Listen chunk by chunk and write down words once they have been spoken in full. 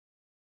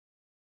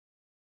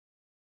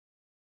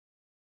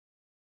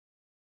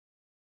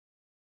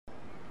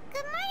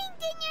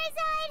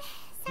Dinnerside.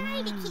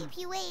 Sorry to keep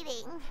you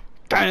waiting.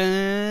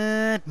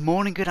 Good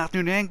morning, good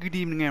afternoon, and good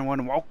evening,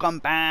 everyone. Welcome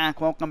back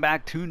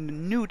to a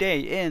new day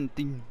in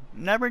the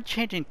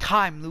never-changing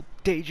time loop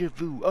deja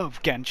vu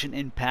of Genshin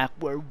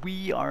Impact, where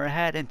we are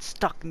ahead and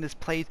stuck in this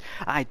place.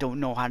 I don't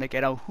know how to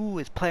get out. Who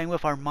is playing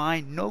with our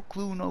mind? No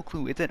clue, no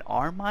clue. Is it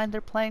our mind they're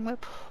playing with,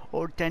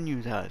 or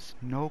Denyu's?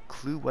 No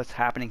clue what's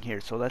happening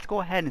here. So let's go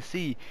ahead and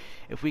see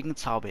if we can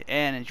solve it.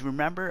 And as you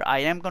remember, I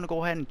am going to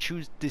go ahead and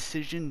choose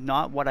decision,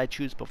 not what I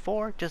choose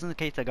before, just in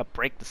case I could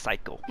break the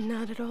cycle.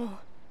 Not at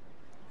all.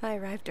 I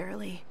arrived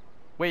early.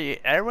 Wait,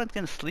 everyone's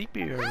gonna sleep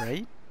here,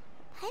 right?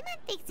 Paimon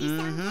thinks you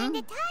sound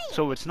kinda tired.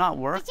 So it's not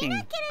working. Did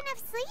you not get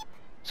enough sleep?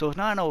 So it's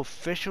not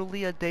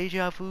officially a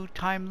deja vu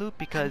time loop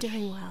because I'm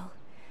doing well.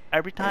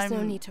 every time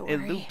There's no need to it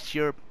worry. loops,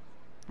 you're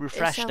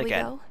refreshed Shall we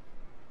again. go?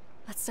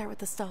 Let's start with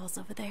the stalls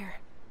over there.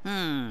 Great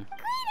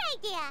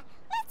idea.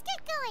 Let's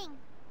get going.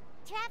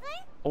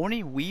 Traveler?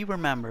 Only we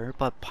remember,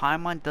 but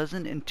Paimon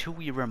doesn't until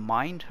we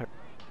remind her.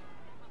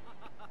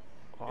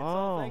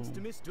 Oh,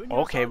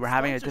 okay, we're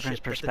having a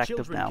different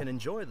perspective now. Can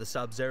enjoy the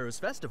Sub-Zero's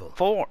festival.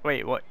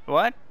 Wait, what?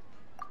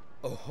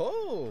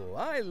 Oh,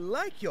 I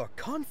like your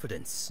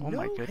confidence. Oh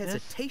my no goodness.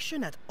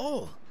 hesitation at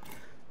all.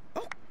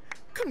 Oh,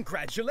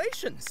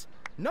 congratulations!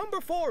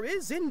 Number 4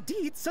 is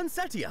indeed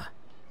Sunsetia.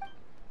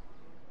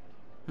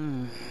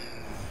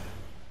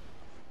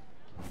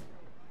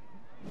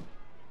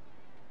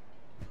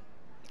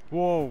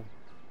 Whoa,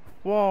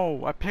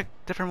 I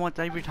picked different ones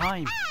every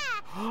time.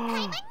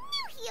 Paimon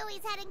knew he always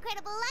had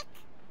incredible luck.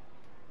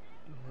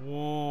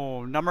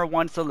 Whoa, number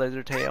 1's the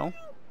lizard tail.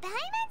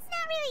 Paimon's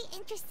not really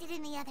interested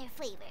in the other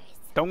flavors.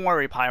 Don't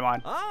worry,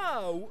 Paimon.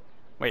 Ah,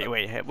 Wait,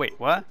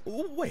 what?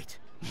 wait.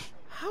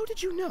 How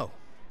did you know?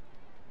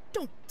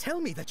 Don't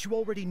tell me that you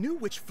already knew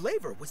which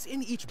flavor was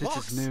in each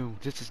box.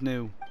 This is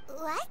new.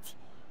 What?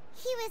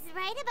 He was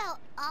right about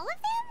all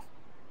of them?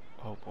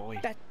 Oh boy.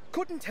 That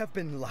couldn't have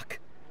been luck.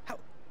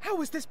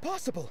 How is this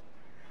possible?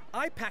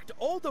 I packed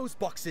all those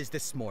boxes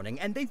this morning,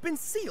 and they've been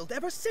sealed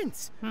ever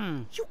since.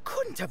 You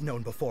couldn't have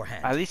known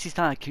beforehand. At least he's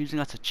not accusing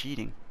us of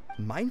cheating.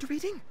 Mind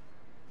reading?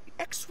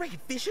 X-ray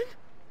vision?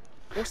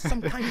 Or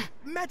some kind of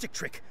magic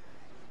trick?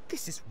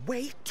 This is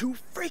way too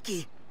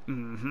freaky.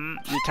 You're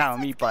telling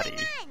me, buddy.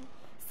 Come on.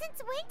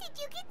 Since when did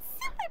you get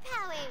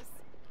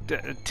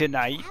superpowers?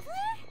 Tonight.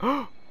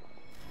 Traveler?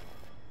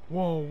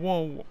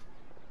 Whoa.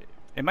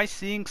 Am I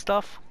seeing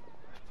stuff?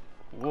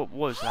 What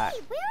was that? Hey,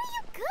 where are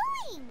you going?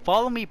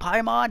 Follow me,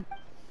 Paimon!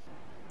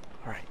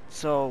 Alright,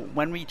 so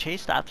when we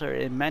chased after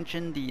it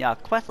mentioned the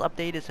quest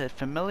update is a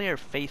familiar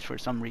face for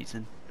some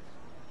reason.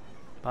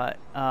 But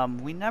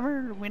we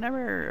never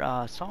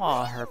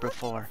saw her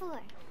before. Why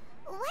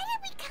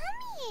did we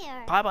come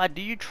here? Paimon,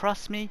 do you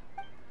trust me?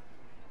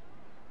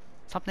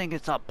 Something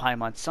is up,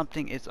 Paimon.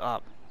 Something is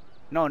up.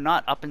 No,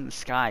 not up in the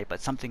sky,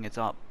 but something is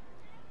up.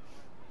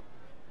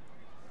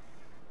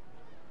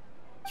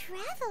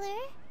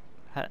 Traveler?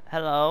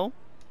 Hello?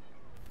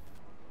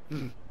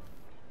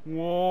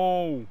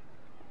 Whoa!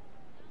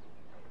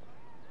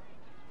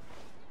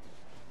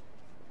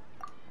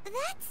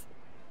 That's...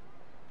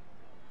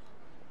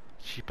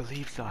 She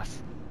believes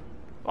us.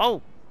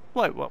 Oh!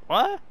 Wait, what?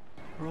 What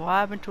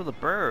happened to the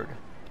bird?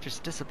 It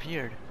just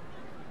disappeared.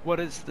 What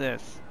is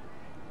this?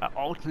 An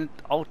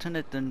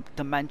alternate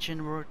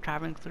dimension we're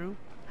traveling through?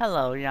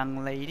 Hello,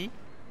 young lady.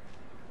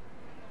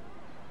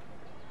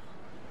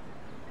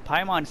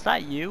 Paimon, is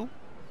that you?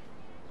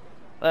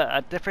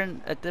 A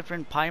different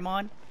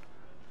Paimon?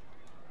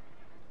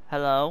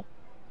 Hello?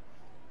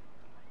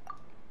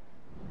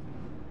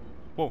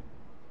 Whoa.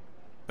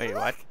 Wait,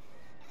 what?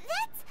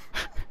 That's...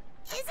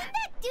 Isn't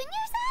that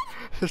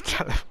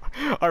Dunyarzad?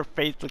 Our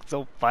face looks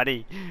so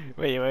funny.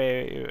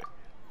 Wait.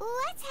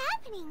 What's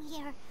happening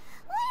here?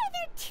 Why are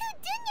there 2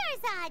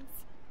 Dunyarzads?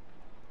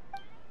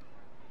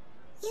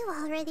 You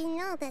already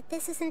know that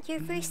this isn't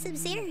your first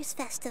Sub-Zero's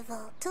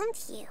festival, don't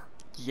you?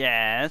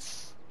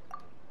 Yes.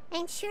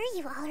 I'm sure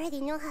you already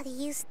know how to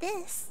use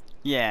this.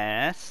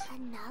 Yes. A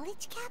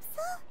knowledge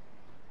capsule?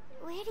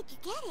 Where did you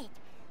get it?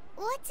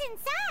 What's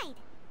inside?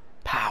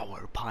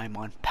 Power,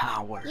 Paimon,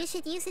 power. You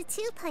should use it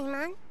too,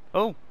 Paimon.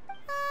 Oh.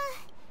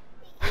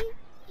 You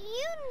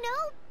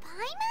know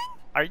Paimon?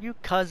 Are you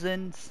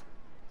cousins?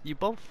 You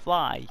both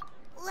fly.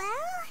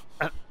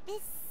 Well,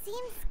 this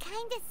seems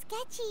kinda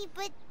sketchy,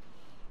 but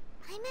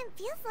Paimon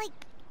feels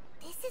like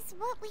this is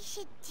what we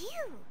should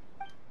do.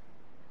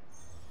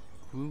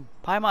 Ooh.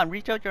 Paimon,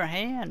 reach out your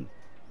hand.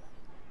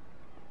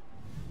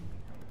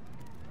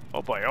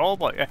 Oh boy.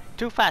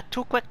 Too fast,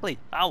 too quickly.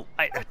 Ow,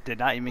 I did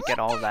not even get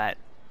all that.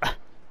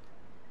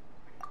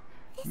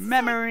 This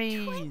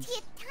Memories. is our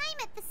 20th time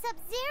at the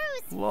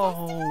Sub-Zero's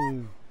Whoa.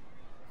 festival?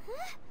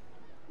 Huh?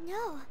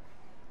 No.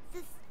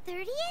 The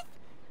 30th?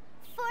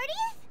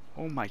 40th?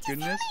 Oh my Just how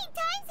goodness. many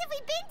times have we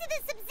been to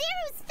the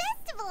Sub-Zero's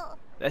festival?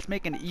 Let's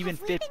make an even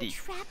Have we 50. been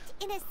trapped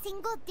in a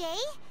single day?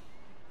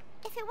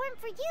 If it weren't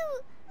for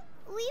you,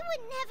 we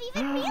wouldn't have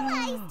even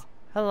realized.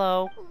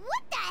 Hello.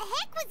 What the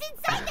heck was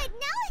inside that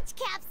knowledge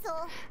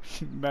capsule?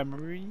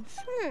 Memories?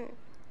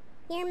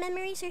 Your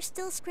memories are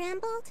still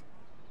scrambled?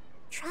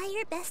 Try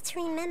your best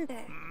to remember.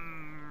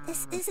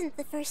 This isn't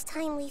the first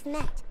time we've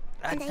met.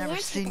 I've and I never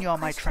answered seen that you on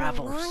my question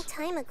a long travels.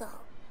 time ago.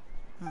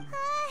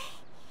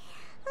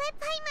 Let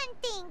Paimon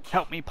think.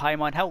 Help me,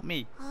 Paimon, help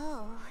me.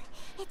 Oh,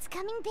 it's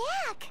coming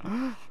back.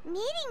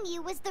 Meeting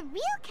you was the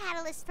real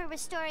catalyst for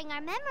restoring our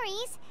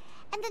memories,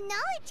 and the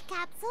knowledge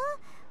capsule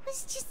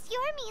was just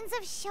your means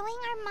of showing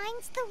our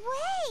minds the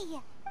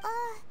way.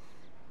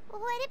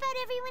 What about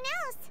everyone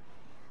else?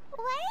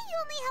 Why are you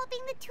only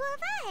helping the two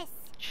of us?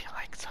 She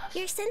likes us.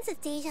 Your sense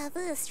of deja vu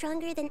is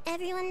stronger than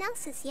everyone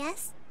else's,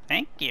 yes?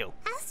 Thank you.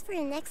 As for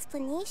an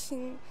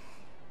explanation,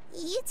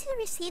 you two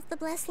received the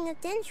blessing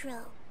of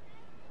Dendro,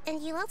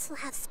 and you also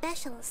have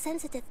special,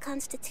 sensitive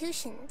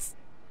constitutions.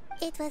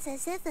 It was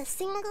as if a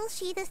single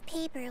sheet of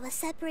paper was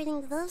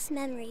separating those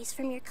memories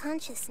from your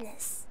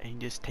consciousness. And you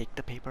just take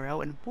the paper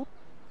out and whoop.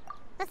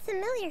 A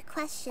familiar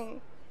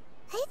question.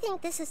 I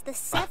think this is the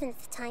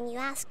 7th time you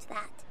asked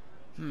that.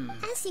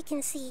 As you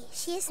can see,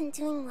 she isn't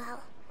doing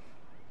well.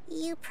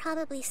 You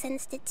probably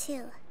sensed it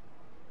too.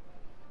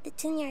 The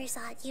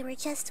Dunyarzad you were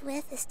just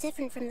with is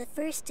different from the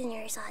first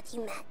Dunyarzad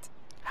you met.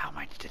 How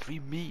much did we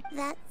meet?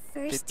 That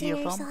first 50 of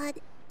them? Dunyarzad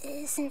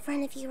is in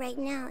front of you right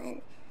now,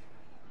 and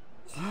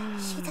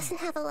she doesn't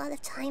have a lot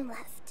of time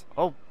left.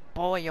 Oh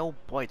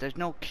boy, there's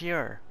no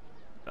cure.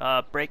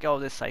 Break out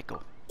this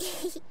cycle.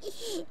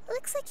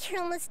 Looks like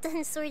you're almost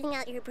done sorting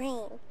out your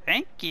brain.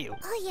 Thank you.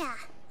 Oh yeah,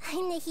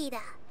 I'm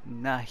Nahida.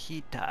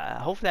 Nahida.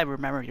 Hopefully I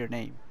remember your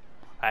name.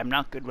 I'm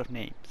not good with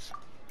names.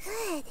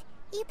 Good.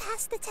 You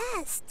passed the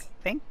test.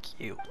 Thank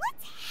you.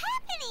 What's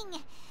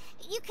happening?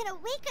 You can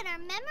awaken our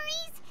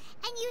memories,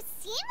 and you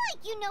seem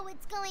like you know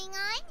what's going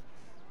on.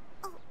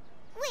 Oh,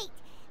 wait.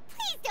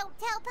 Please don't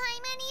tell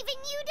Paimon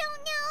even you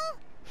don't know.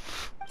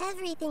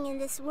 Everything in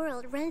this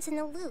world runs in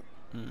a loop.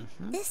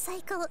 This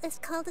cycle is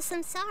called a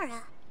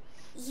samsara.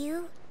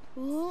 You,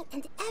 me,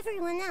 and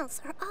everyone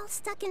else are all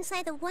stuck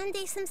inside a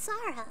one-day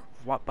samsara.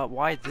 What? But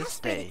why this As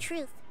for day? the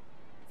truth,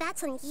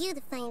 that's on you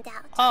to find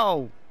out.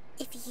 Oh.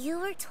 If you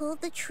were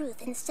told the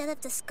truth instead of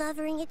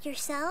discovering it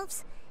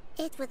yourselves,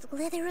 it would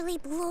literally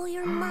blow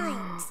your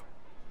minds.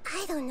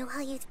 I don't know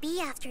how you'd be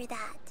after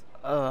that.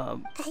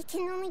 I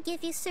can only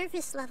give you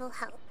surface level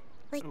help,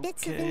 like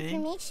bits of Okay.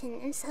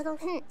 information and subtle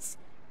hints.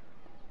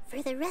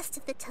 For the rest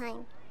of the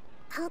time,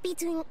 I'll be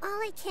doing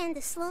all I can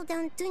to slow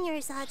down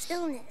Dunyarzad's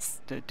illness.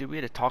 Do we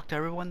have to talk to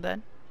everyone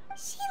then?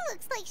 She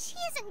looks like she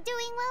isn't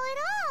doing well at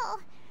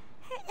all.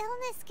 Her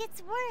illness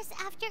gets worse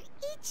after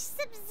each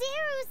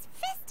Sub-Zero's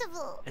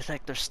festival. It's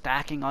like they're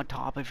stacking on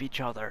top of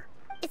each other.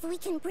 If we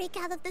can break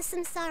out of the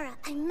samsara,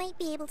 I might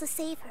be able to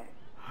save her.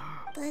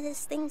 But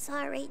as things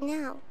are right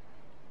now,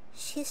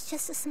 she's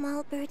just a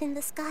small bird in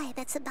the sky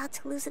that's about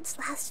to lose its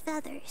last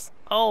feathers.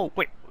 Oh,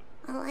 wait.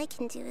 All I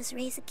can do is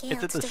raise a gale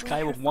Is it to the delay sky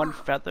her with one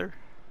fall. feather?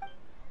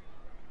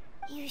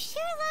 You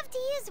sure love to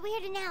use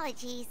weird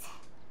analogies.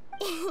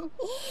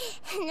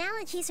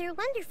 Analogies are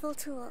wonderful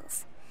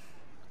tools.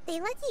 They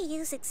let you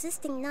use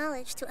existing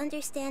knowledge to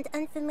understand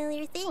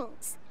unfamiliar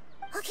things.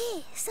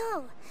 Okay,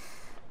 so,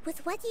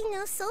 with what you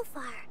know so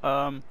far,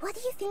 what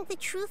do you think the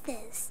truth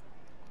is?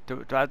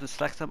 Do I have to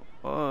select some?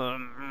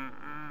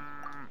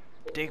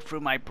 Dig through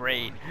my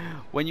brain.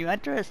 When you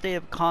enter a state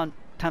of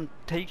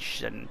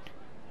contemplation,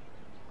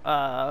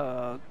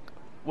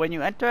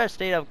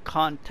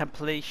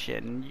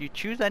 you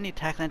choose any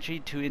text entry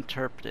to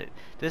interpret it.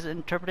 This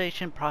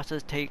interpretation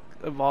process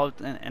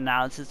involves an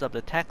analysis of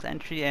the text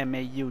entry and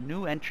may yield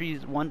new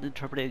entries once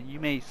interpreted. You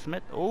may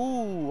submit.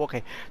 Oh,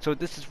 okay. So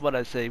this is what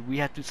I say. We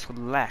have to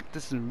select.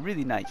 This is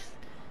really nice.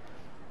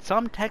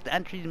 Some text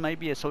entries might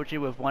be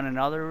associated with one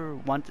another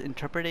once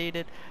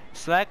interpreted.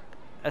 Select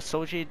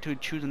associate to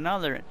choose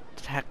another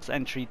text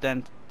entry,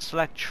 then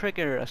select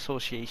trigger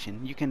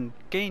association. You can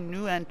gain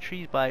new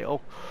entries by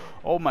oh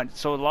my,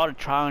 so a lot of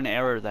trial and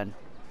error then.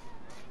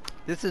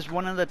 This is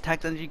one of the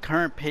text entry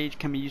current page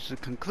can be used as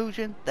a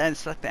conclusion, then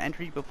select the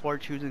entry before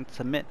choosing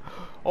submit.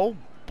 Oh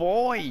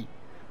boy,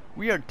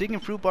 we are digging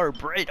through our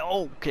brain.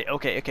 Oh,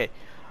 okay.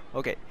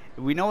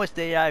 We know it's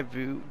deja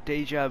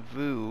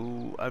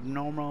vu,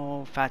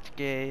 abnormal,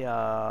 fatigue.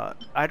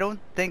 I don't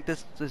think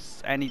this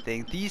is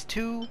anything. These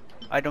two,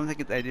 I don't think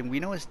it's anything.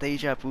 We know it's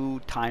deja vu,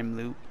 time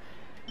loop.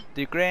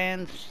 The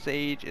grand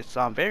stage is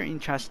very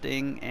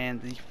interesting, and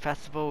the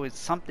festival is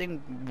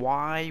something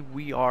why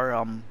we are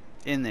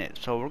in it.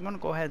 So we're gonna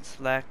go ahead and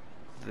select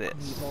this.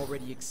 We've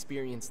already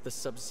experienced the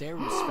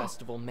Sub-Zero's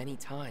festival many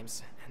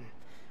times, and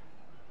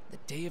the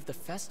day of the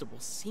festival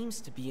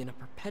seems to be in a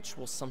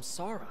perpetual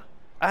samsara.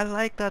 I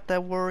like that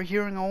we're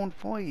hearing our own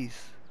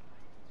voice.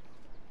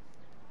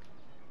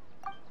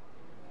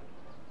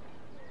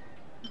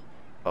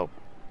 Oh.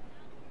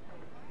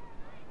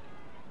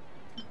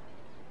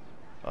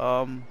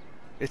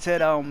 It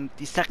said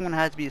the second one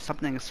has to be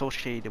something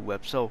associated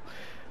with. So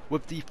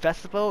with the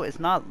festival, it's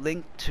not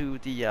linked to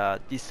the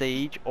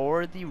stage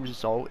or the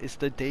result. It's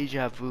the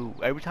deja vu.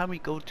 Every time we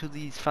go to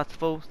these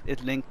festivals,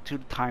 it's linked to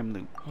the time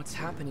loop. What's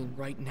happening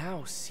right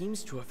now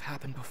seems to have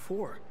happened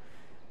before.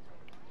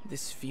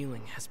 This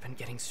feeling has been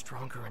getting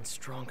stronger and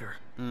stronger.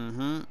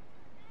 There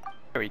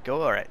we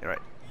go. All right.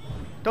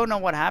 Don't know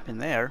what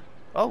happened there.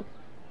 Oh,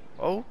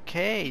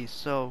 okay,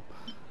 so...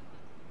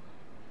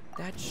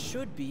 That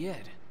should be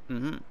it.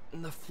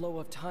 Mm-hmm. The flow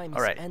of time is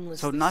Alright,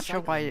 endlessly so not sure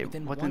why cycling it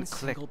within wasn't one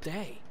single clicked.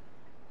 day.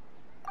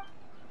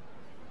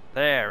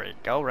 There we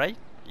go, right?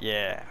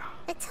 Yeah.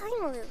 A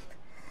time loop.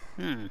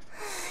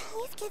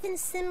 You've given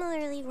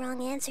similarly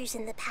wrong answers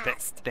in the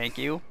past. Thank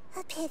you.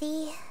 A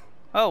pity.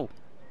 Oh.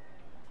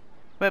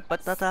 But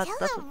that's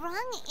Still a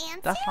wrong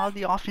answer? that's all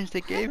the options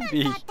they gave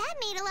me. I thought that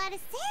made a lot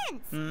of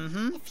sense.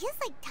 Mm-hmm. It feels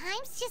like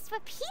time's just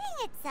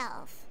repeating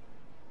itself.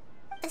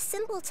 A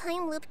simple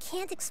time loop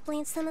can't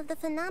explain some of the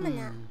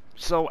phenomena.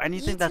 So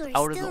anything that's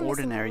out of the You two are still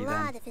ordinary missing a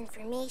then. lot of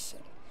information.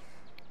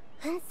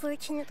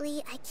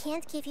 Unfortunately, I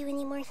can't give you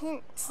any more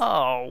hints.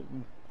 Oh,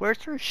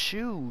 where's her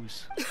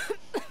shoes?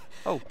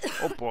 oh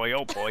boy,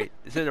 oh boy.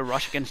 Is it a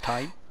rush against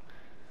time?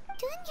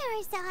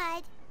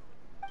 Dunyarzad.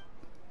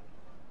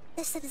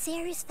 The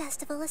Sub-Zero's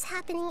festival is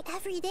happening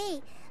every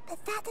day,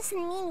 but that doesn't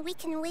mean we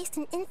can waste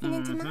an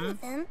infinite amount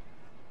of them.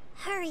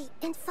 Hurry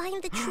and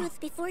find the truth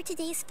before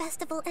today's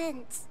festival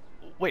ends.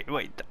 Wait,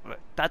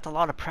 that's a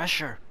lot of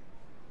pressure.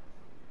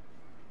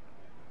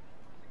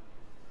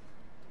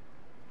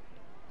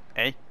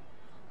 Hey?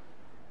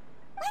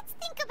 Let's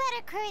think about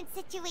our current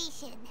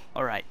situation.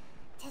 Alright.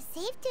 To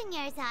save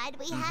Dunyarzad,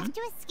 we have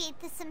to escape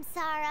the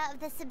samsara of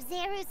the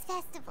Sub-Zero's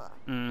festival.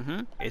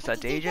 It's But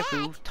a to do deja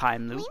vu that,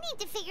 time We loop. need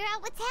to figure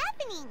out what's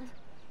happening.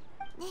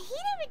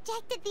 Nahida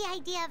rejected the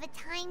idea of a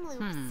time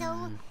loop,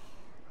 so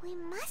we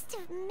must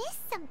have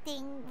missed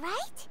something,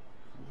 right?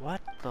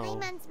 What though?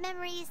 Paimon's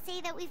memories say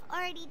that we've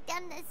already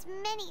done this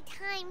many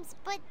times,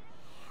 but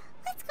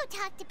let's go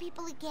talk to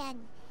people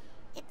again.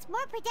 It's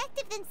more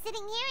productive than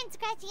sitting here and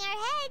scratching our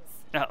heads.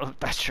 Oh,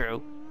 that's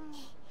true.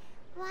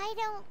 Why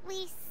don't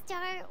we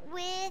start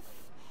with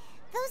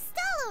those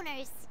stall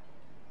owners?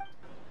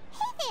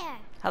 Hey there.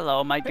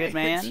 Hello, my good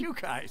man. It's you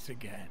guys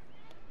again.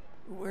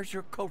 Where's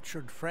your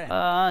cultured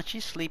friend?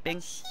 She's sleeping.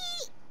 She's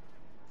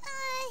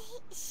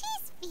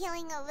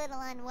feeling a little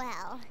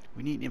unwell.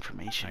 We need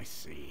information. I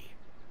see.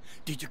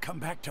 Did you come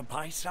back to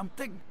buy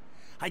something?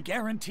 I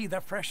guarantee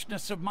the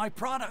freshness of my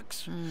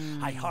products.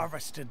 I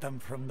harvested them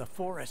from the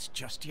forest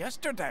just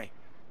yesterday.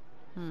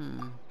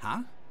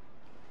 Huh?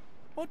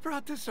 What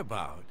brought this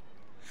about?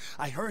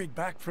 I hurried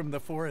back from the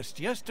forest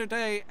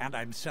yesterday, and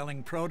I'm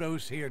selling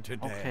produce here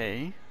today.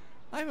 Okay.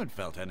 I haven't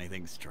felt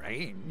anything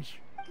strange.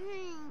 To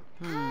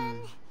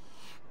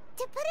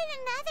put it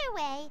another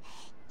way,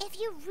 if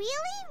you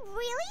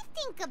really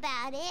think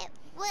about it,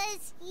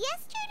 was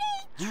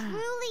yesterday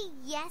truly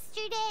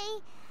yesterday?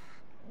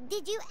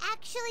 Did you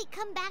actually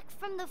come back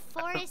from the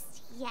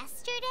forest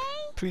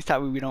yesterday? Please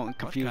tell me we don't What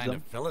confuse kind them.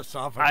 of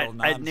philosophical I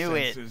nonsense knew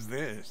it. is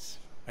this?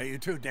 Are you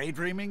two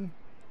daydreaming?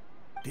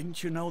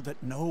 Didn't you know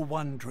that no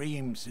one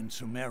dreams in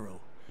Sumeru?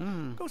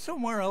 Go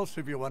somewhere else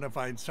if you want to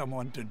find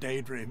someone to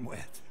daydream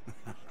with.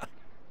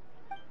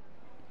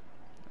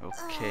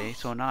 Okay,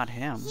 so not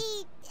him.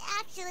 He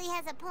actually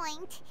has a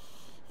point.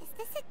 Is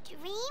this a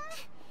dream?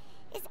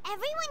 Is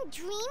everyone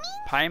dreaming?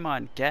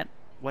 Paimon, get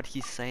what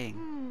he's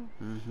saying.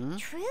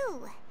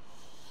 True.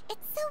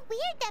 It's so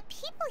weird that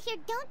people here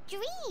don't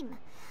dream.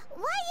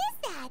 Why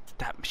is that?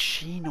 That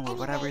machine or Anyway,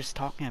 whatever he's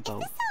talking If about.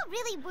 this all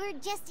really were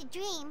just a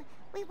dream,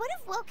 we would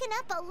have woken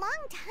up a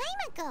long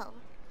time ago.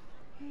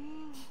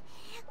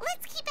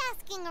 Let's keep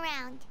asking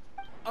around.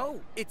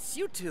 Oh, it's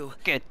you two.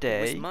 Good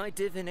day. Was my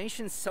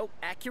divination so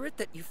accurate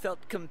that you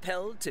felt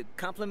compelled to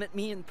compliment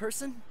me in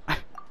person?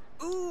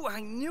 Ooh, I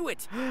knew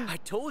it! I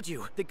told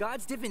you, the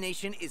god's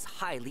divination is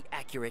highly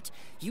accurate.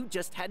 You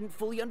just hadn't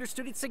fully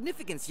understood its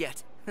significance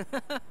yet. You're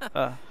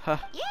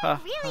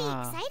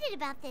really excited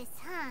about this,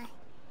 huh?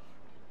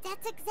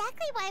 That's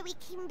exactly why we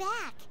came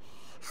back.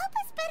 Help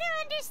us better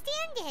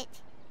understand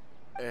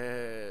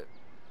it.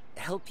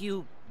 Help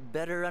you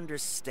better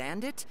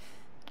understand it?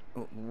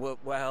 Well,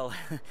 Well,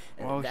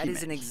 that he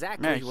isn't meant-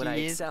 exactly no, what I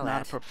he is excel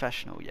not at. a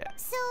professional yet.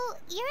 So,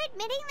 you're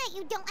admitting that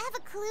you don't have a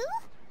clue?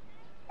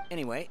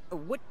 Anyway,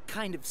 what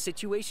kind of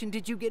situation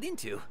did you get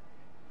into?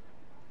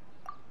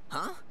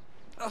 Huh?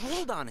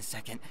 Hold on a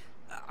second.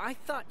 I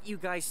thought you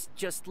guys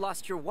just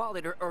lost your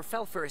wallet or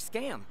fell for a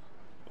scam.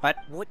 What?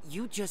 What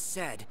you just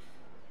said,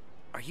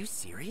 are you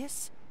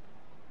serious?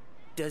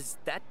 Does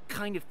that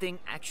kind of thing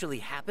actually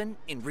happen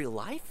in real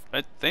life?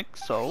 I think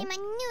so. I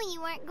knew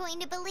you weren't going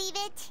to believe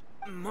it.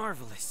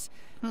 Marvelous.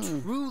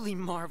 Truly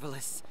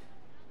marvelous.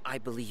 I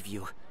believe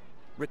you.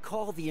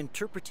 Recall the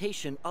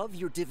interpretation of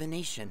your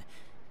divination.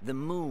 The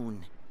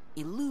moon,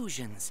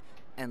 illusions,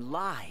 and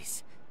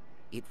lies.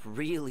 It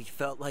really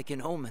felt like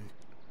an omen.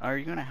 Are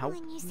you gonna help?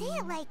 When you say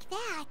it like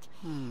that,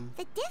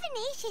 the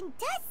divination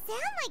does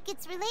sound like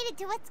it's related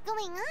to what's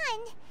going on.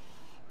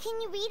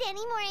 Can you read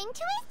any more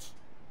into it?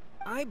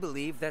 I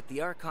believe that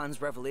the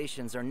Archon's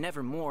revelations are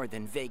never more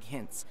than vague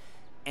hints.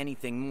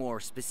 Anything more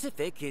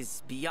specific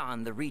is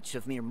beyond the reach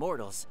of mere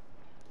mortals.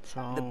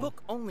 So The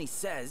book only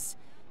says,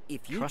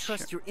 if you Trust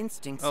trust your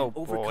instincts Oh, and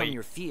overcome boy.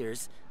 your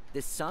fears,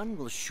 the sun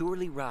will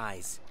surely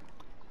rise.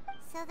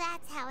 So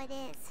that's how it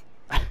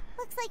is.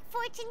 Looks like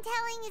fortune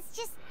telling is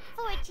just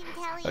fortune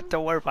telling.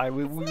 Don't worry about it.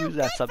 We No use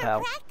that good somehow.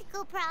 for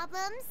practical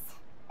problems.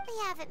 We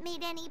haven't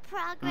made any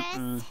progress.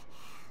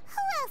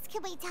 Who else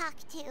can we talk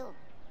to?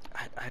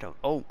 I don't.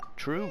 Oh,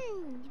 true.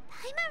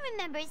 Paimon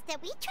remembers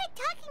that we tried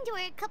talking to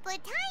her a couple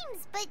of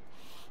times, but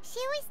she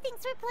always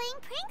thinks we're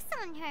playing pranks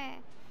on her.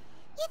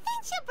 You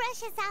think she'll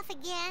brush us off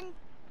again?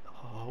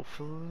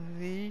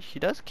 Hopefully, she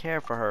does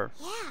care for her.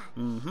 Yeah.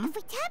 Mm-hmm. If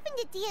we tap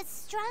into Dia's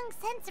strong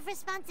sense of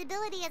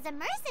responsibility as a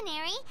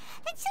mercenary,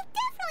 then she'll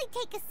definitely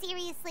take us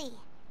seriously.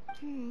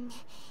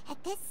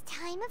 At this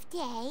time of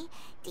day,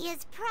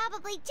 Dia's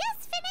probably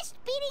just finished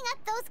beating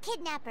up those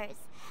kidnappers.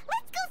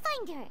 Let's go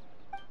find her.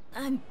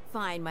 I'm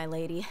fine, my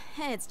lady.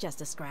 It's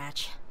just a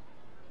scratch.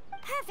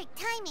 Perfect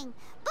timing.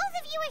 Both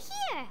of you are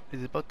here.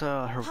 Is it about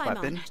her Paimon,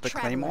 weapon, the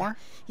Traveler, claymore?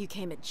 You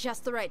came at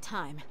just the right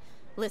time.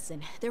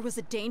 Listen, there was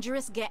a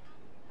dangerous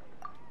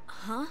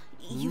Huh?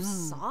 You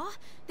saw?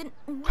 Then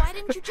why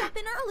didn't you jump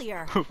in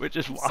earlier? We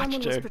just If watched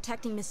someone was her.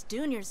 protecting Miss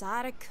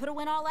Dunyarzad, I could have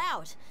went all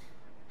out.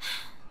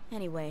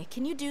 Anyway,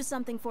 can you do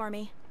something for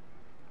me?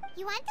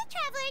 You want the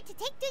Traveler to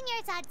take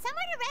Dunyarzad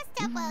somewhere to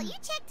rest up while you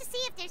check to see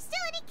if there's still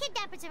any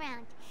kidnappers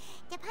around.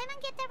 Did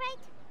Paimon get that right?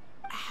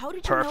 How did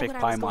you Perfect, know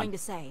what I was Paimon. going to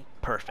say?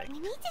 Perfect. We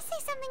need to say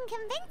something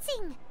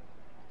convincing.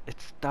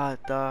 It's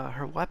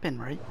her weapon,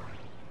 right?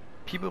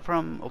 People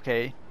from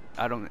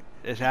I don't.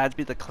 It has to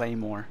be the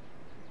claymore.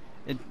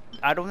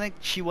 I don't think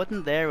she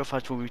wasn't there with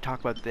us when we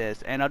talked about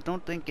this, and I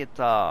don't think it's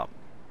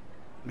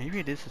maybe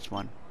it is this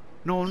one.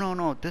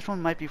 No. This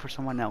one might be for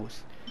someone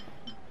else.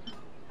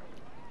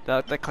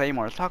 The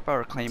claymore. Let's talk about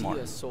her claymore.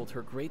 Dia sold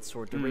her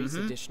greatsword to raise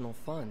additional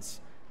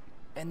funds,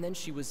 and then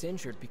she was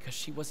injured because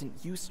she wasn't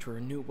used to her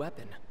new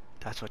weapon.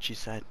 That's what she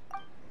said.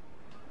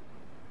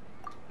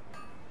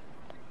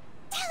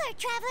 Tell her,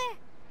 Traveler.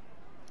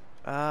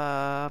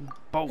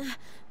 Boom.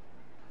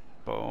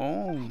 I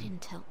Boom.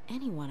 didn't tell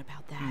anyone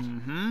about that.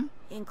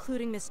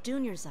 Including Miss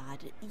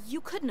Dunyarzad. You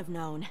couldn't have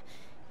known.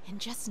 And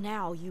just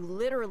now, you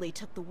literally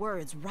took the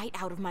words right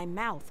out of my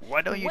mouth.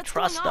 Why don't you What's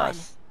trust going on?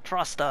 us?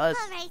 Trust us.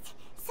 All right.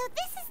 So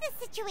this is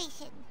the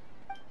situation.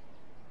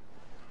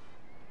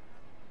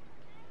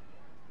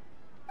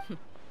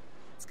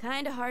 It's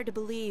kinda hard to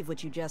believe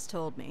what you just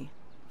told me.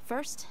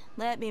 First,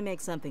 let me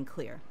make something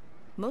clear.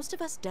 Most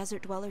of us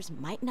desert dwellers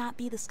might not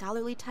be the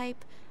scholarly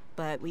type,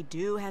 but we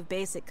do have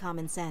basic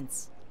common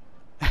sense.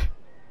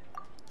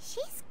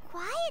 She's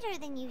quieter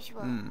than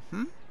usual.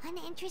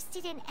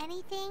 Uninterested in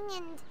anything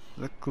and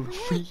Look really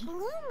goofy.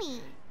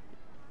 gloomy.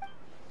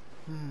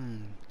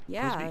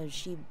 Yeah,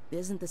 she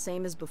isn't the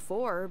same as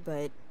before,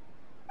 but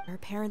her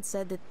parents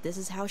said that this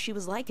is how she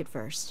was like at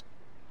first.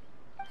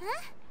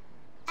 Huh?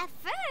 At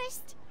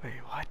first? Wait,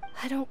 what?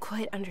 I don't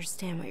quite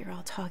understand what you're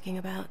all talking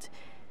about.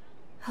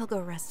 I'll go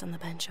rest on the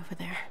bench over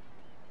there.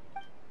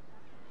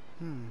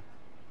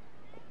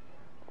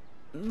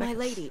 My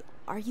lady,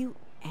 are you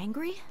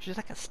angry? She's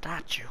like a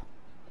statue.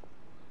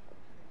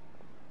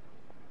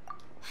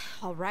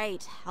 All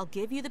right, I'll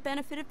give you the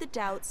benefit of the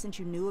doubt since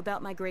you knew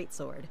about my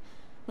greatsword.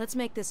 Let's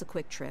make this a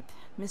quick trip.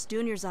 Miss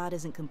Dunyarzad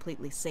isn't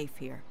completely safe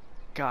here.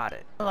 Got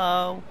it.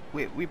 Hello.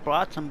 We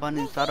brought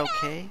somebody. Is that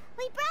okay?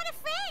 We brought a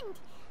friend.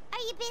 Are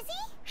you busy?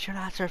 We should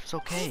ask her if it's I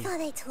okay.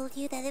 thought I told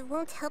you that it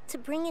won't help to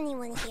bring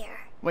anyone here.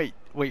 Wait.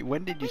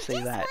 When did you say We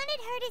just that? wanted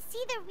her to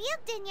see the real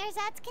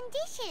Dunyarzad's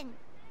condition.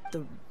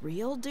 The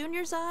real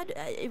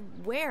Dunyarzad?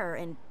 Where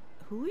and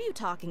who are you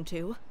talking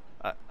to?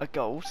 A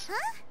ghost?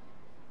 Huh?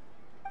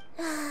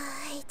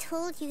 I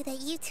told you that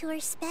you two are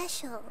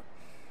special.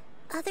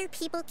 Other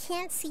people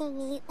can't see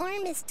me or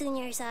Miss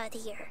Dunyarzad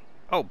here.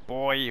 Oh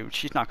boy,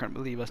 she's not gonna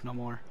believe us no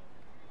more.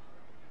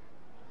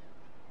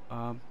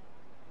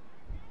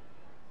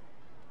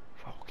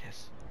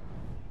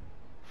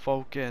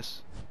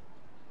 Focus.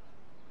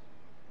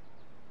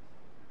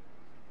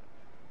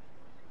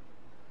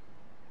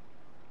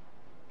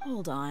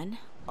 Hold on.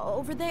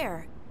 Over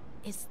there.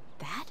 Is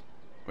that?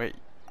 Wait.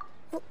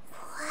 Wow.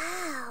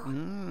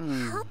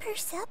 How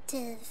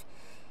perceptive.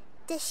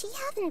 Does she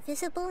have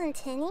invisible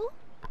antennae?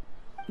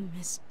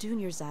 Miss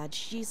Dunyarzad,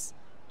 she's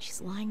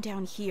lying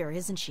down here,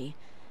 isn't she?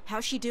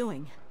 How's she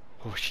doing?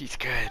 Oh, she's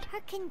good.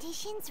 Her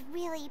condition's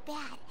really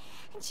bad,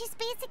 and she's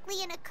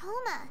basically in a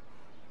coma.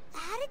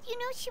 How did you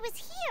know she was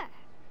here?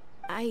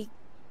 I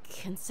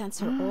can sense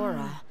her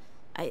aura.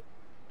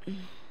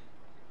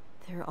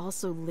 There are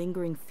also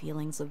lingering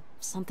feelings of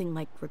something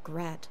like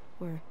regret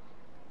or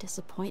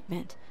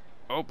disappointment.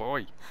 Oh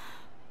boy.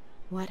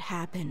 What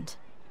happened?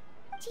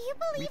 Do you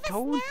believe We us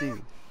told now?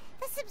 you.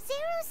 The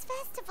Sub-Zero's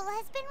festival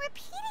has been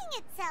repeating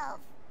itself.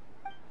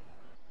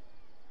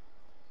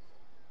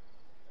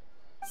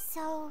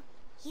 So,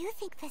 you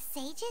think the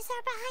sages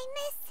are behind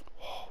this?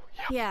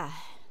 Yeah,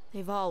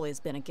 they've always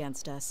been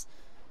against us.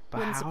 But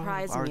Wouldn't how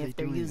surprise are me they if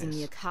they're doing using the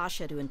this?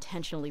 Akasha to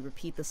intentionally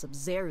repeat the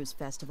Sub-Zero's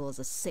festival as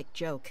a sick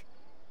joke.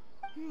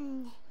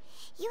 You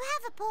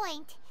have a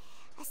point.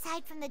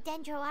 Aside from the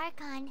Dendro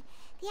Archon,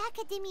 the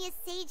Academia's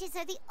sages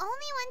are the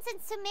only ones in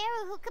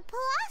Sumeru who could pull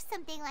off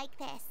something like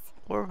this.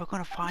 Where are we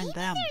gonna find Maybe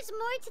them? there's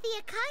more to the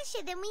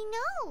Akasha than we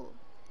know.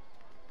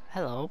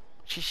 Hello.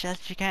 She says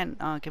she can't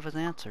give us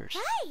answers.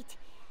 Right!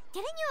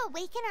 Didn't you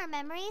awaken our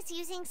memories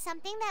using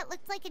something that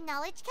looked like a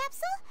knowledge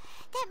capsule?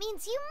 That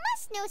means you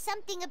must know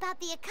something about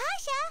the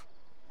Akasha!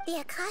 The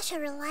Akasha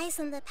relies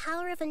on the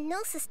power of a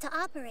gnosis to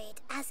operate,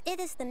 as it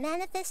is the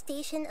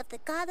manifestation of the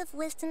God of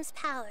Wisdom's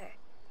power.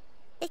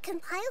 It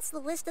compiles the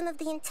wisdom of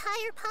the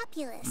entire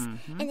populace,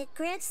 and it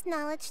grants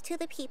knowledge to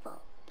the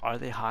people. Are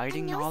they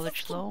hiding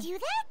knowledge can though? do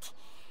that?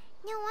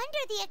 No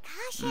wonder the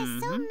Akasha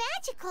is so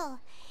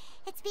magical.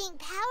 It's being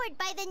powered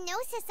by the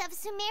gnosis of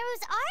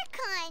Sumeru's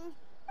Archon.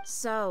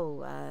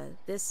 So,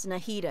 this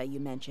Nahida you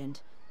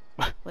mentioned,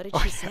 what did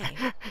she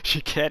say?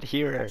 She can't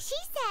hear her. She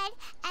said,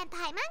 and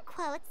Paimon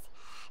quotes,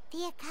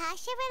 "The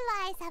Akasha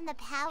relies on the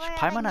power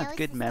Paimon of a has gnosis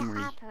good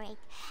memory. to operate,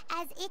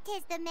 as it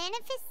is the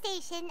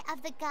manifestation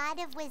of the God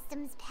of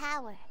Wisdom's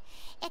power.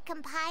 It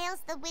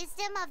compiles the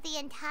wisdom of the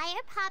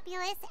entire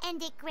populace,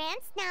 and it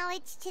grants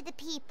knowledge to the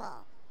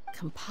people."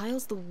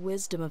 Compiles the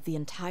wisdom of the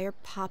entire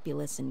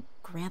populace and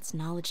grants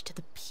knowledge to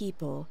the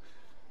people.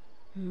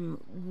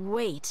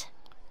 Wait.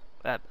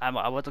 I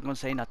wasn't gonna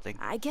say nothing.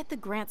 I get the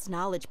grants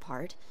knowledge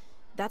part.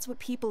 That's what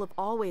people have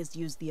always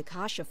used the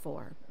Akasha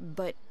for.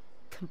 But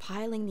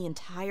compiling the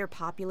entire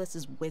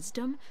populace's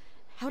wisdom?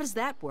 How does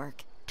that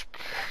work?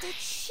 Did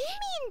she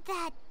mean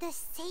that the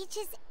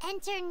sages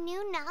enter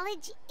new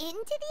knowledge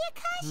into the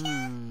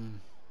Akasha?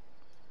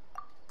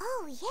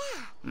 Oh,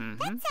 yeah.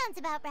 That sounds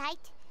about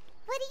right.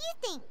 What do you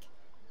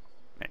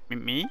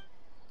think? Me?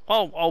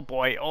 Oh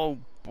boy, oh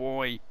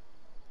boy.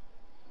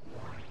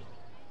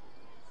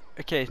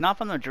 Okay, it's not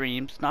from the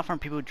dreams, not from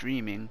people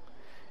dreaming.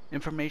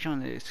 Information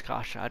on the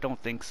Akasha, I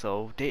don't think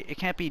so. It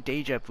can't be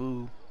deja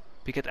vu,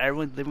 because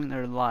everyone's living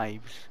their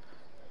lives.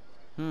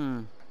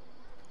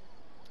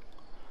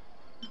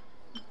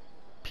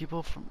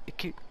 People from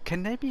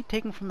can they be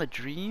taken from the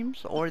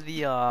dreams or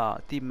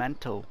the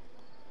mental?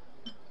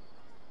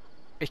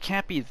 It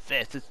can't be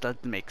this. It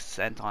doesn't make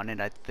sense on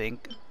it. I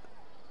think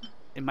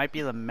it might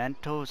be the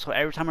mental. So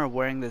every time we're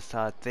wearing this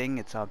thing,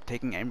 it's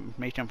taking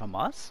information from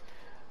us.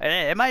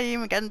 Am I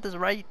even getting this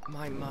right?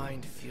 My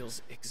mind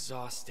feels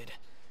exhausted,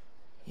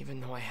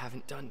 even though I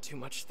haven't done too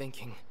much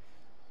thinking.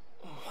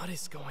 What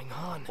is going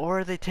on?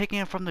 Or are they taking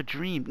it from the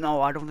dream?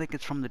 No, I don't think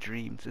it's from the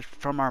dreams. It's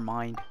from our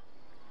mind.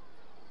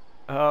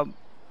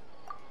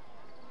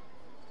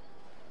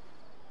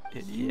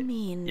 You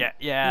mean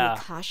yeah.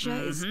 the Akasha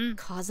is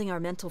causing our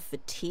mental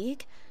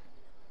fatigue?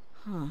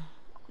 Huh.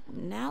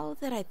 Now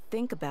that I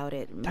think about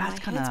it, my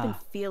head's been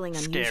feeling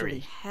unusually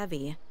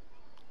heavy.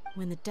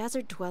 When the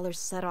desert dwellers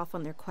set off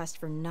on their quest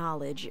for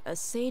knowledge, a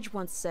sage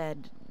once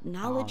said,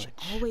 knowledge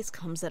always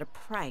comes at a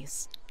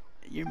price.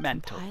 You're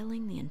mental.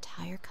 Compiling the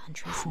entire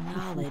country's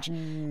knowledge.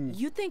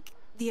 You think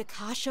the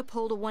Akasha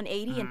pulled a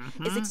 180 and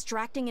is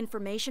extracting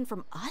information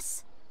from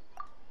us?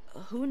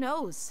 Who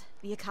knows?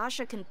 The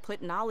Akasha can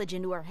put knowledge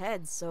into our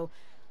heads, so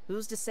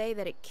who's to say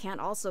that it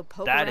can't also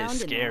poke around in there? That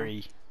is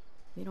scary.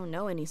 We don't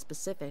know any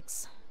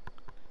specifics.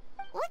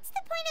 What's the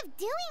point of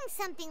doing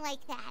something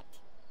like that?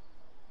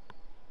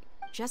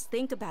 Just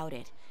think about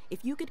it.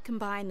 If you could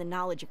combine the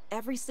knowledge of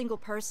every single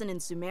person in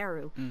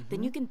Sumeru,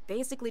 then you can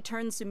basically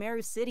turn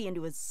Sumeru City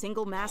into a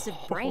single massive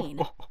brain.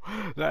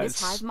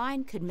 This hive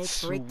mind could make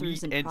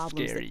breakthroughs in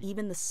problems that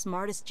even the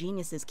smartest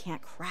geniuses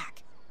can't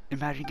crack.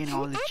 Imagine getting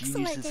all the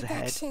geniuses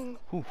ahead.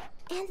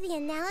 And the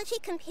analogy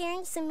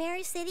comparing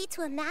Sumeru City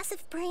to a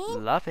massive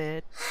brain? Love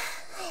it.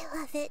 I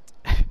love it.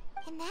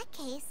 In that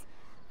case,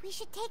 we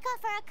should take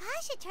off our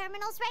Akasha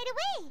terminals right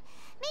away.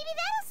 Maybe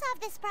that'll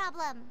solve this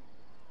problem.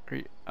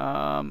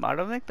 I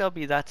don't think they'll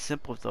be that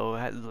simple though.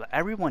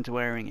 Everyone's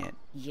wearing it.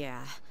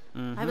 Yeah.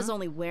 I was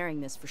only wearing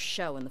this for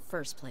show in the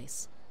first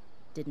place.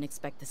 Didn't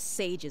expect the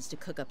sages to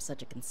cook up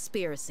such a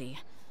conspiracy.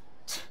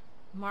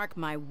 Mark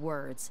my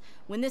words.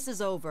 When this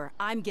is over,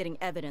 I'm getting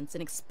evidence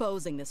and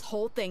exposing this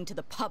whole thing to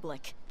the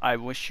public. I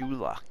wish you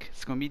luck.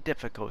 It's gonna be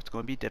difficult. It's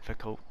gonna be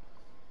difficult.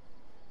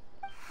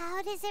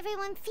 How does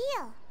everyone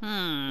feel?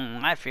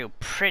 I feel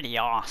pretty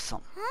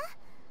awesome. Huh?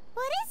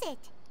 What is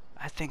it?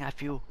 I think I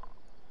feel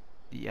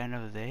the end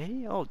of the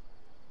day. Oh,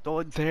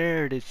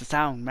 there it is. The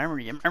sound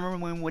memory. Remember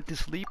when we went to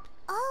sleep?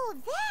 Oh,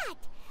 that!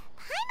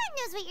 Paimon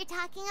knows what you're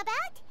talking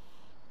about.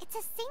 It's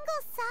a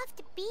single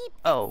soft beep.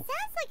 Oh. It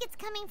sounds like it's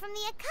coming from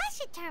the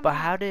Akasha terminal. But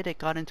how did it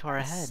got into our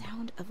head? The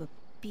sound of a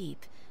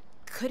beep.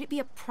 Could it be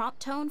a prompt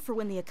tone for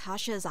when the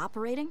Akasha is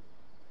operating?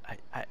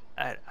 I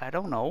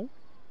don't know.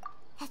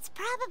 That's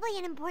probably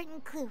an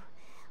important clue.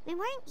 We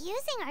weren't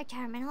using our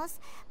terminals,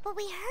 but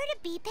we heard a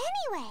beep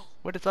anyway.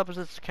 What is up with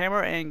this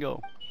camera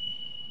angle?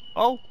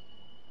 Oh.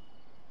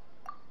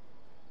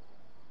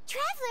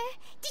 Traveler,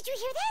 did you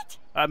hear that?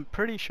 I'm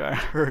pretty sure I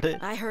heard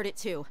it. I heard it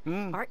too.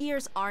 Our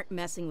ears aren't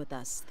messing with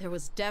us. There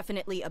was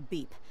definitely a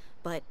beep,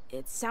 but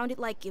it sounded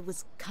like it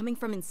was coming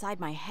from inside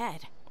my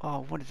head.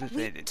 Oh, what is this?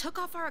 We took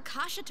off our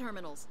Akasha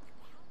terminals.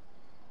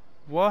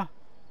 What?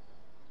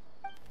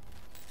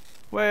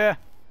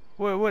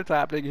 What's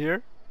happening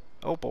here?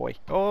 Oh boy.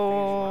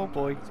 Oh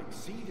boy. At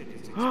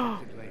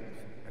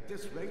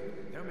this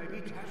rate, there may be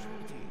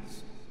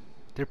casualties.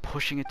 They're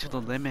pushing it to the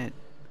limit.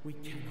 We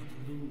cannot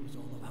lose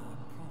all of our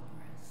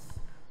progress.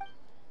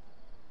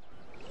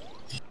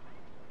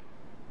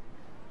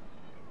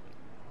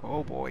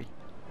 boy.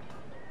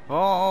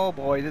 Oh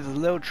boy, this is a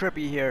little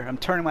trippy here. I'm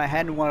turning my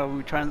head while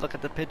we're trying to look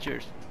at the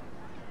pictures.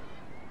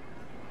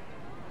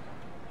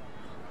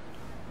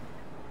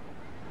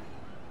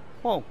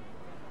 Whoa.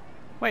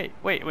 Wait.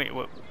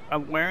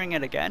 I'm wearing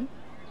it again?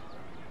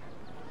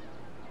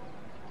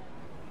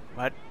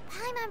 What?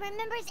 Paimon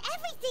remembers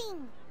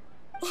everything!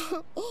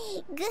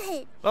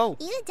 Good. Oh.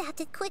 You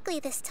adapted quickly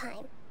this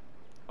time.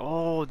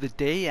 Oh, the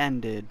day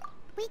ended.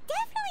 We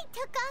definitely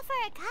took off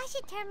our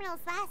Akasha terminals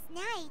last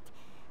night,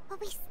 but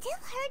we still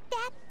heard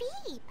that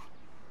beep.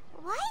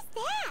 Why is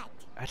that?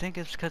 I think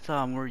it's because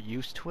we're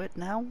used to it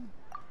now.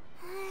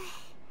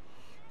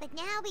 But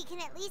now we can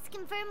at least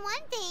confirm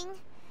one thing.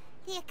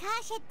 The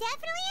Akasha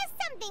definitely has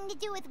something to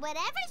do with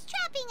whatever's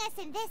trapping us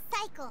in this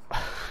cycle.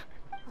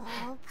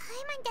 Oh,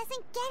 Paimon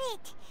doesn't get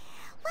it.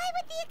 Why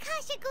would the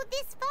Akasha go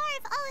this far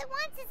if all it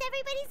wants is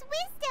everybody's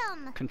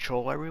wisdom?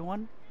 Control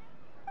everyone?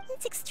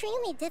 It's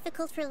extremely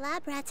difficult for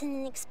lab rats in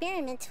an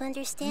experiment to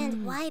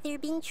understand why they're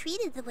being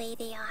treated the way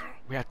they are.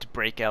 We have to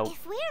break out.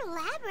 If we're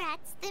lab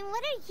rats, then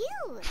what are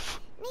you?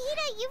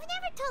 Nahida, you've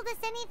never told us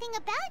anything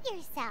about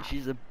yourself.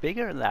 She's a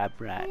bigger lab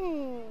rat.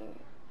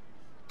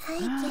 I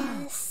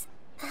guess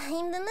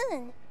I'm the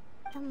moon.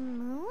 The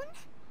moon?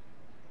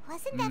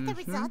 Wasn't that the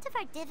result of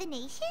our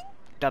divination?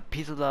 That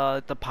piece of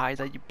the pie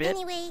that you bit?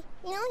 Anyway,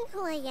 knowing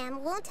who I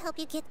am won't help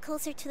you get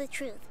closer to the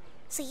truth,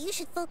 so you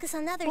should focus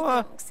on other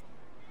things.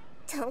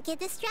 Don't get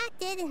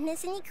distracted and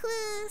miss any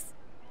clues.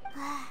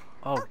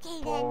 Oh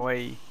Okay, boy.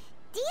 then.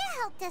 Dia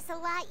helped us a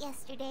lot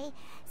yesterday,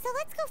 so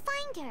let's go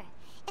find her.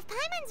 If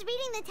Paimon's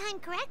reading the time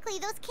correctly,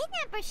 those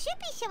kidnappers should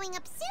be showing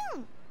up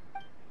soon.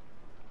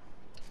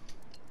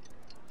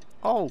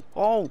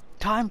 Oh,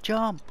 time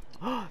jump.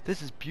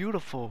 This is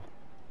beautiful.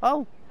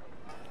 Oh.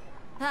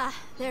 Ah,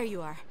 there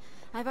you are.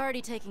 I've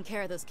already taken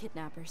care of those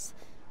kidnappers.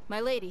 My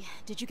lady,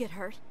 did you get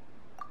hurt?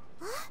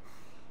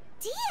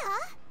 Dia?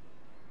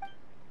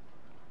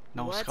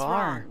 No What's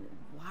scar. wrong?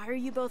 Why are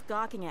you both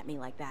gawking at me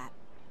like that?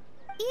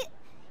 You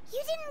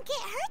didn't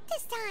get hurt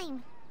this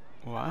time.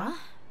 What? Huh?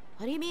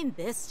 What do you mean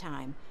this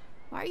time?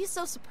 Why are you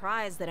so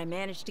surprised that I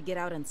managed to get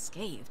out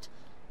unscathed?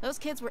 Those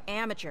kids were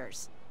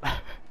amateurs.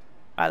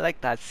 I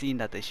like that scene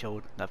that they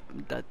showed.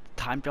 The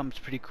time jump's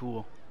pretty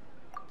cool.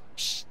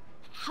 Shh!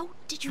 How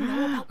did you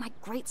know about my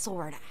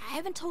greatsword? I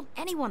haven't told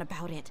anyone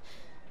about it.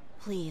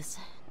 Please,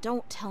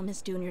 don't tell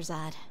Miss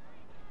Dunyarzad.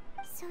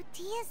 So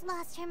Dia's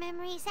lost her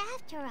memories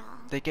after all.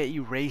 They get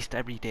erased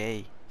every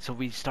day, so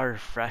we start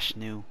fresh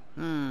new.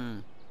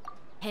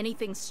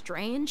 Anything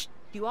strange?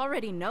 You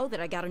already know that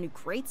I got a new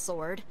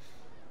greatsword.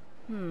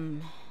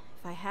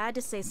 If I had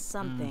to say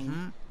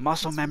something...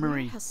 Muscle it's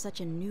memory. weird how such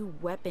a new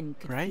weapon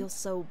could Right? feel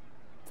so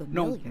No,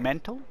 familiar.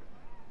 mental?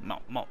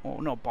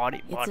 No,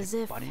 body. It's as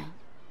if body.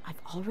 I've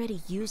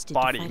already used it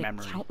Body to fight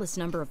memory. a countless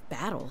number of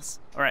battles.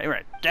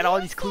 Alright. Get all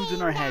You're these clues in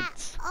saying our that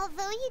heads.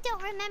 Although you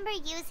don't remember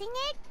using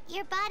it,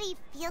 your body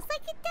feels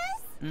like it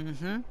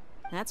does?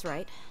 That's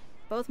right.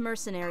 Both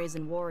mercenaries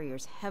and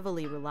warriors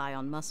heavily rely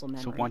on muscle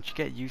memory. So once you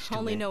get used to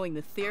Only it... knowing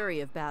the theory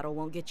of battle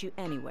won't get you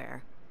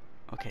anywhere.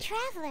 Okay.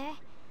 Traveler,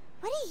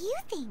 what do you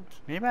think?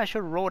 Maybe I should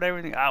have wrote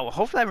everything. Oh,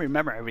 hopefully I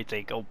remember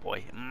everything. Oh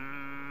boy.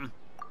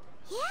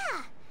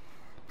 Yeah.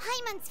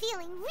 Paimon's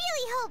feeling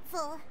really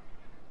hopeful.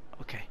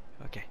 Okay.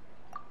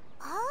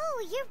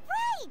 Oh, you're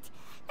right.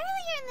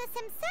 Earlier in the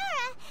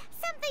Samsara,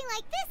 something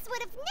like this would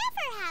have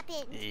never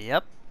happened.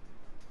 Yep.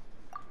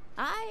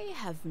 I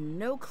have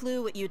no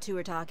clue what you two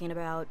are talking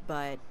about,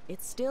 but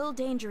it's still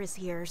dangerous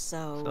here,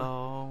 so...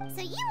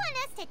 So you want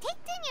us to take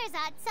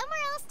Dunyarzad somewhere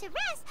else to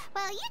rest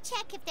while you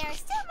check if there are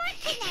still more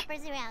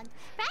kidnappers around,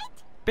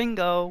 right?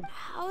 Bingo.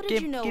 How did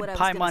give you know give what I was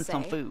gonna Paimon say?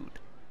 some food.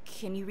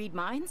 Can you read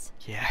minds?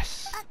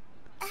 Yes.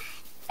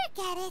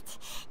 Forget it.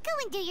 Go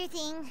and do your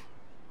thing.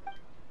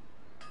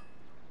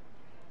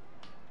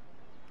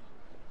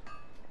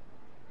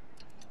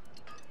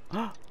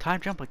 Time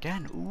jump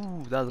again.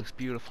 Ooh, that looks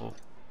beautiful.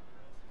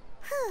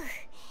 Whew.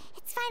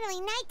 It's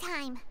finally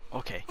nighttime.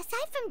 Okay.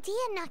 Aside from Dia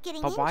not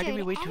getting But injured, why did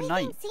we wait till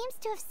everything night? seems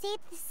to have stayed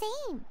the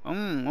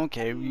same.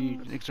 Okay. We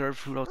observed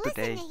throughout the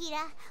Listen, day.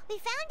 Nahida, we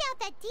found out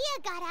that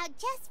Dia got out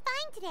just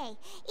fine today,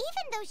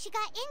 even though she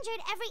got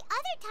injured every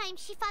other time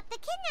she fought the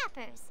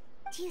kidnappers.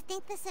 Do you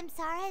think the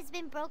Samsara has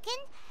been broken?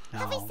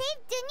 Have we No.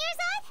 saved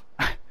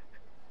Dunyarzad?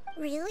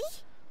 Really?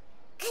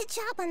 Good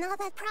job on all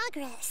that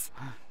progress.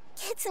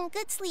 Get some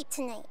good sleep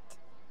tonight.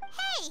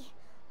 Hey,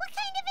 what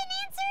kind of an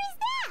answer is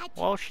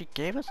that? Well, she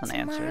gave us an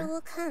Tomorrow answer.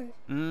 will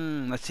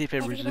come. Let's see if it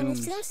Everyone resumes.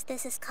 assumes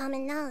this is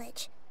common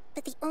knowledge,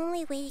 but the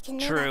only way you can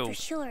know True. that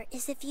for sure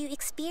is if you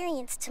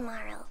experience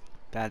tomorrow.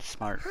 That's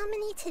smart. How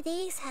many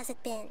todays has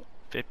it been?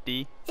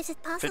 50. Is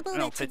it possible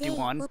no, that today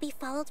 51. will be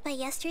followed by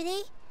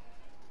yesterday?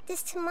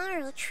 Does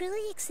tomorrow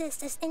truly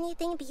exist as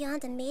anything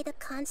beyond a made-up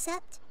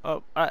concept?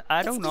 Oh,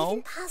 I don't It's know.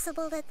 even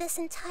possible that this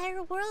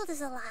entire world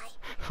is a lie.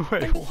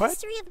 Wait, And the what?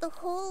 history of the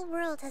whole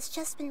world has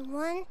just been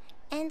one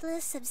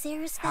endless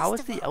Sub-Zero's How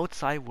is festival. the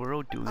outside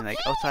world doing? Like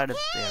outside of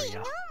this Okay, area? no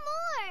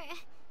more.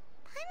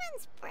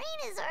 Paimon's brain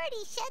is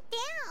already shut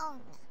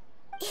down.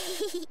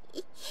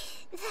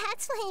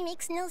 That's why it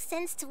makes no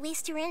sense to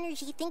waste your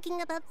energy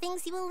thinking about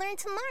things you will learn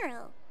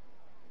tomorrow.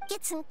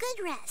 Get some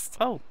good rest.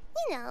 Oh,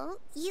 You know,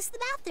 use the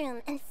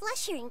bathroom and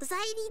flush your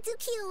anxiety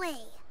dookie away.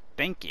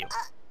 thank you.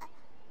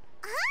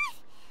 Huh?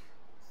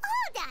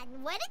 Hold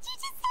on, what did you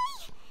just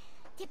say?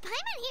 Did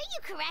Paimon hear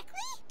you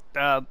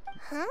correctly?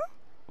 Huh?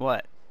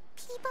 What?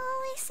 People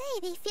always say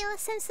they feel a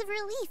sense of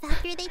relief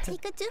after they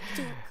take a dook.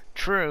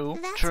 True,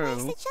 That's why I true.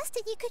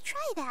 suggested you could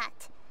try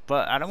that.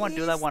 But I don't want to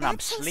do that Is when I'm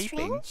so sleeping.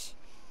 strange?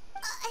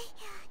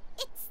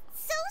 It's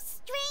so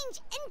strange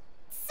and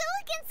so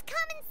against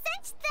common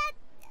sense that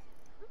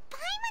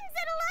Paimon's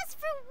at a loss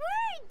for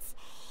words.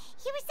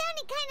 You were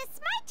sounding kind of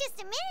smart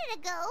just a minute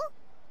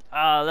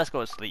ago. Let's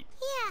go to sleep.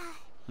 Yeah.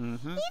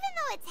 Mm-hmm. Even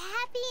though it's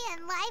happy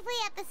and lively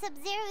at the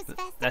Sub-Zero's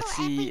festival Let's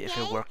see every if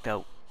day, it worked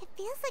out. it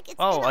feels like it's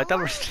Oh, been a I thought we were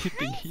long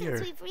sleeping time here.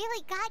 since we've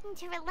really gotten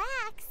to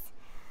relax.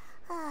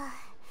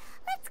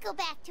 Let's go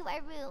back to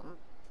our room.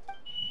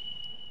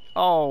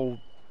 Oh,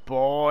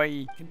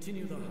 boy.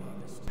 Continue the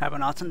harvest. Have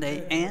an awesome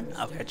day, and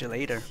I'll catch you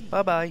later.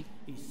 Bye-bye.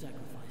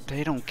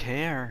 They don't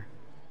care.